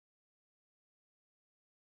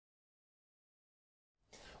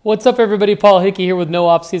What's up everybody, Paul Hickey here with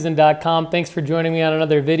NoOffSeason.com. Thanks for joining me on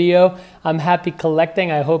another video. I'm happy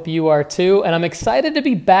collecting, I hope you are too, and I'm excited to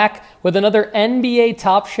be back with another NBA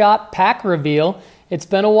Top Shot pack reveal. It's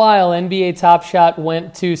been a while. NBA Top Shot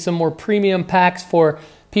went to some more premium packs for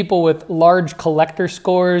people with large collector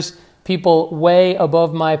scores, people way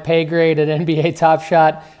above my pay grade at NBA Top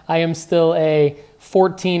Shot. I am still a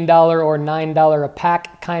 $14 or $9 a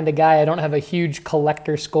pack kind of guy. I don't have a huge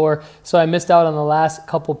collector score, so I missed out on the last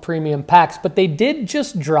couple premium packs. But they did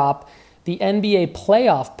just drop the NBA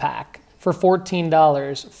playoff pack for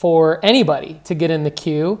 $14 for anybody to get in the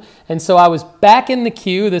queue. And so I was back in the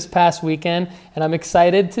queue this past weekend, and I'm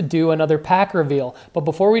excited to do another pack reveal. But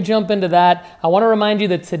before we jump into that, I want to remind you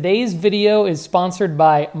that today's video is sponsored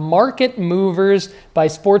by Market Movers by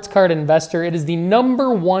Sports Card Investor. It is the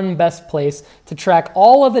 #1 best place to track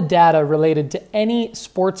all of the data related to any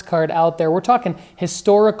sports card out there. We're talking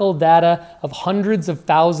historical data of hundreds of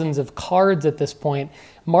thousands of cards at this point.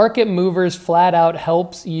 Market Movers flat out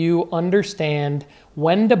helps you understand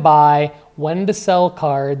when to buy, when to sell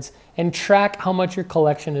cards, and track how much your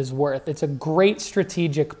collection is worth. It's a great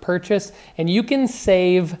strategic purchase, and you can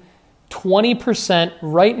save 20%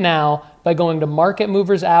 right now by going to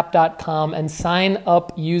marketmoversapp.com and sign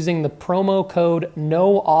up using the promo code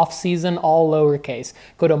NOOFFSEASON, all lowercase.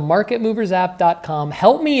 Go to marketmoversapp.com,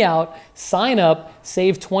 help me out, sign up,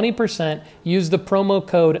 save 20%, use the promo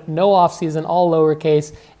code NOOFFSEASON, all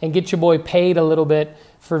lowercase, and get your boy paid a little bit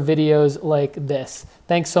for videos like this.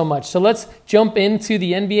 Thanks so much. So let's jump into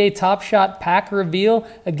the NBA Top Shot pack reveal.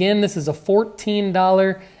 Again, this is a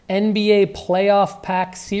 $14 NBA Playoff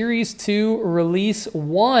Pack Series 2 Release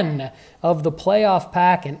 1 of the Playoff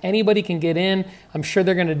Pack, and anybody can get in. I'm sure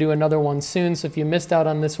they're going to do another one soon, so if you missed out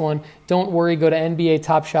on this one, don't worry. Go to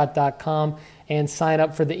NBATopShot.com and sign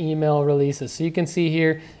up for the email releases. So you can see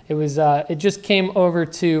here, it just came over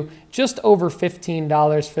to just over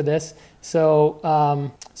 $15 for this.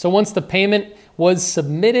 So, so once the payment was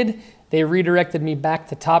submitted, they redirected me back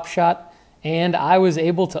to Top Shot, and I was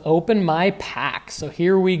able to open my pack. So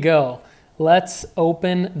here we go. Let's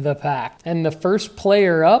open the pack. And the first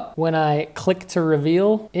player up when I click to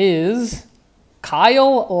reveal is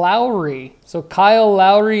Kyle Lowry. So Kyle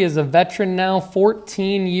Lowry is a veteran now,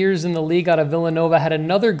 14 years in the league out of Villanova, had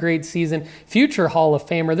another great season, future Hall of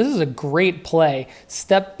Famer. This is a great play.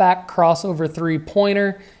 Step back crossover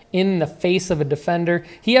three-pointer in the face of a defender.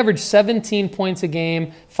 He averaged 17 points a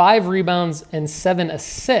game, 5 rebounds, and 7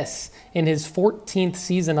 assists in his 14th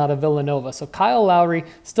season out of Villanova. So Kyle Lowry,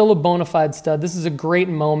 still a bona fide stud. This is a great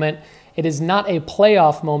moment. It is not a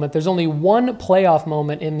playoff moment. There's only one playoff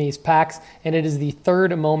moment in these packs, and it is the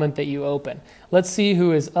third moment that you open. Let's see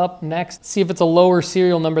who is up next. See if it's a lower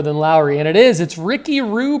serial number than Lowry, and it is. It's Ricky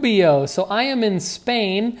Rubio. So I am in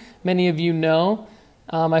Spain, many of you know.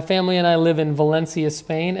 My family and I live in Valencia,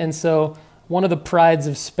 Spain, and so one of the prides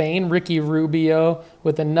of Spain, Ricky Rubio,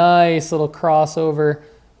 with a nice little crossover,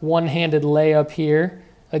 one-handed layup here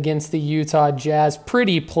against the Utah Jazz.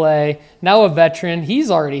 Pretty play. Now a veteran.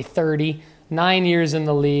 He's already 30, 9 years in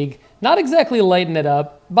the league. Not exactly lighting it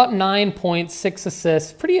up. About 9 points, 6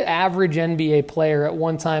 assists. Pretty average NBA player. At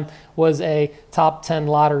one time was a top 10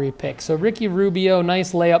 lottery pick. So Ricky Rubio,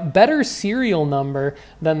 nice layup. Better serial number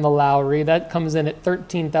than the Lowry. That comes in at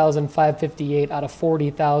 13,558 out of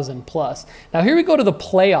 40,000 plus. Now here we go to the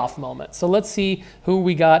playoff moment. So let's see who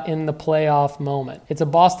we got in the playoff moment. It's a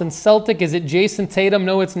Boston Celtic. Is it Jason Tatum?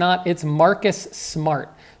 No, it's not. It's Marcus Smart.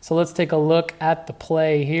 So let's take a look at the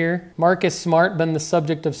play here. Marcus Smart, been the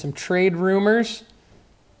subject of some trade rumors.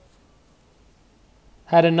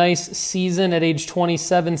 Had a nice season at age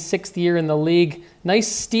 27, 6th year in the league. Nice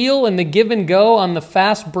steal in the give and go on the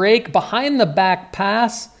fast break. Behind the back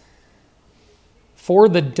pass for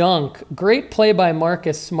the dunk. Great play by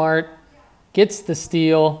Marcus Smart. Gets the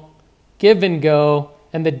steal, give and go,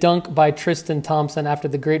 and the dunk by Tristan Thompson after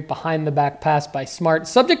the great behind-the-back pass by Smart.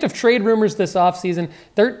 Subject of trade rumors this offseason,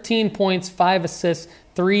 13 points, 5 assists,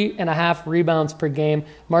 3.5 rebounds per game.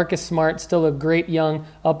 Marcus Smart, still a great young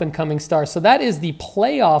up-and-coming star. So that is the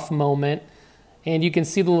playoff moment, and you can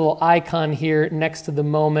see the little icon here next to the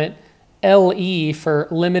moment, LE for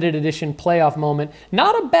limited edition playoff moment.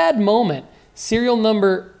 Not a bad moment. Serial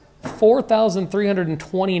number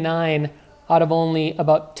 4,329 out of only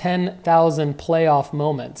about 10,000 playoff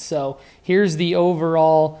moments. So here's the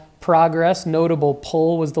overall progress. Notable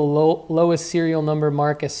pull was the lowest serial number,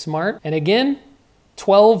 Marcus Smart. And again,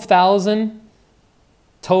 12,000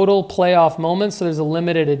 total playoff moments. So there's a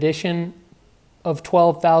limited edition of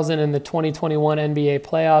 12,000 in the 2021 NBA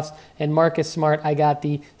playoffs. And Marcus Smart, I got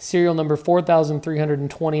the serial number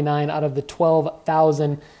 4,329 out of the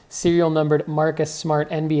 12,000 serial numbered Marcus Smart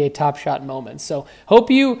NBA Top Shot moments. So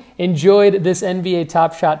hope you enjoyed this NBA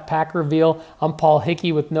Top Shot pack reveal. I'm Paul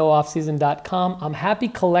Hickey with NoOffSeason.com. I'm happy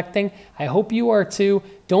collecting. I hope you are too.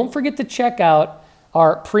 Don't forget to check out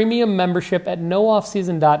our premium membership at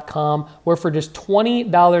NoOffSeason.com, where for just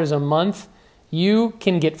 $20 a month, you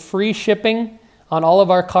can get free shipping on all of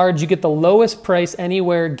our cards. You get the lowest price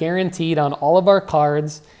anywhere guaranteed on all of our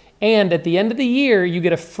cards. And at the end of the year, you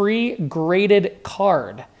get a free graded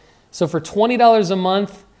card. So for $20 a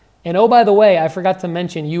month, and oh, by the way, I forgot to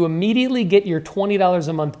mention, you immediately get your $20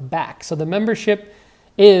 a month back. So the membership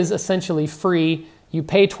is essentially free. You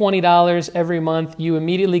pay $20 every month. You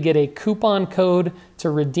immediately get a coupon code to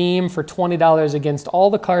redeem for $20 against all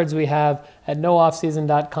the cards we have at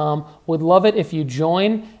NoOffSeason.com. Would love it if you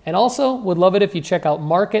join, and also would love it if you check out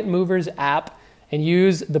Market Movers app and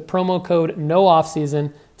use the promo code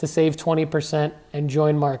NOOFFSEASON to save 20% and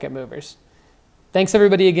join Market Movers. Thanks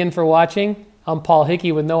everybody again for watching. I'm Paul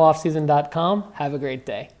Hickey with NoOffSeason.com. Have a great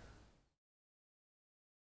day.